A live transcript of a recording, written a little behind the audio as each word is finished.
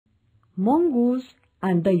Mongoose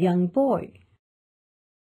and the Young Boy.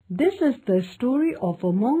 This is the story of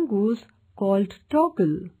a mongoose called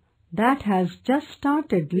Toggle that has just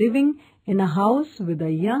started living in a house with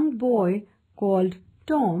a young boy called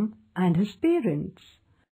Tom and his parents.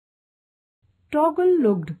 Toggle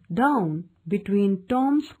looked down between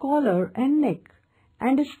Tom's collar and neck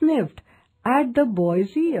and sniffed at the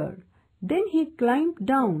boy's ear. Then he climbed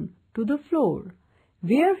down to the floor,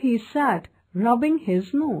 where he sat rubbing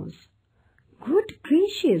his nose. "Good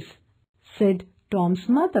gracious," said Tom's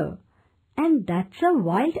mother, "and that's a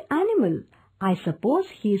wild animal. I suppose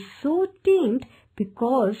he's so tamed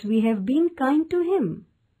because we have been kind to him."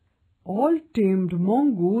 "All tamed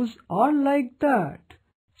mongoose are like that,"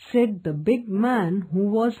 said the big man who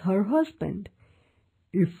was her husband.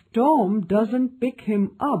 "If Tom doesn't pick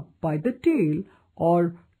him up by the tail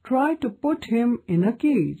or try to put him in a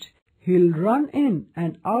cage, he'll run in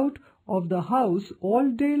and out of the house all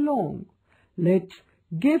day long. Let's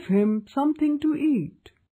give him something to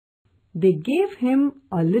eat." They gave him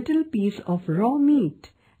a little piece of raw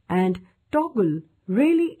meat, and Toggle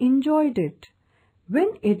really enjoyed it. When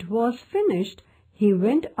it was finished, he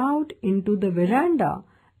went out into the veranda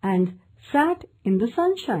and sat in the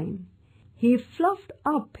sunshine. He fluffed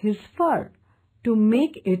up his fur to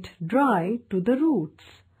make it dry to the roots.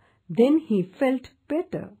 Then he felt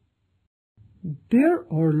better. "There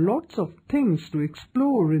are lots of things to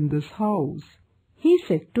explore in this house," he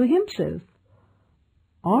said to himself.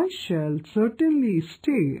 "I shall certainly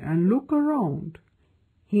stay and look around."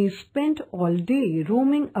 He spent all day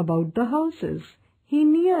roaming about the houses. He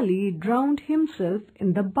nearly drowned himself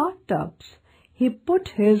in the bathtubs. He put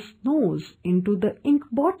his nose into the ink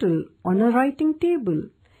bottle on a writing table.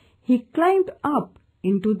 He climbed up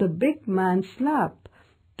into the big man's lap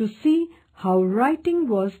to see how writing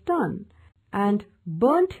was done, and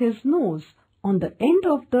burnt his nose on the end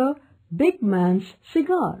of the big man's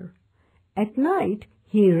cigar. At night,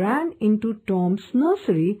 he ran into Tom's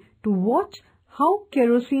nursery to watch how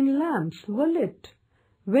kerosene lamps were lit.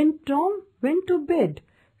 When Tom went to bed,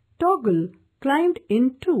 Toggle climbed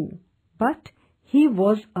in too, but he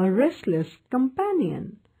was a restless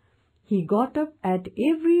companion. He got up at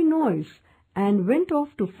every noise and went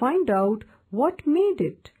off to find out what made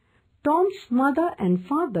it. Tom's mother and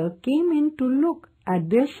father came in to look at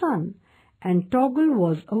their son, and Toggle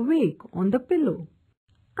was awake on the pillow.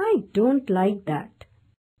 "I don't like that,"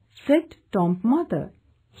 said Tom's mother.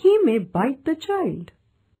 "He may bite the child."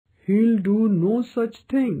 "He'll do no such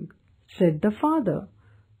thing," said the father.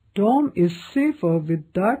 "Tom is safer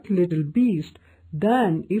with that little beast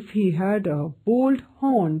than if he had a bold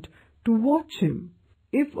haunt to watch him.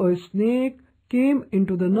 If a snake came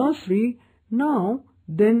into the nursery now,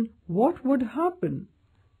 then what would happen?"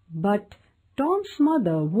 But Tom's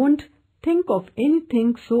mother wouldn't think of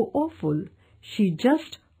anything so awful. She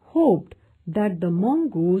just hoped that the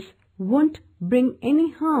mongoose wouldn't bring any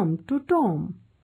harm to Tom.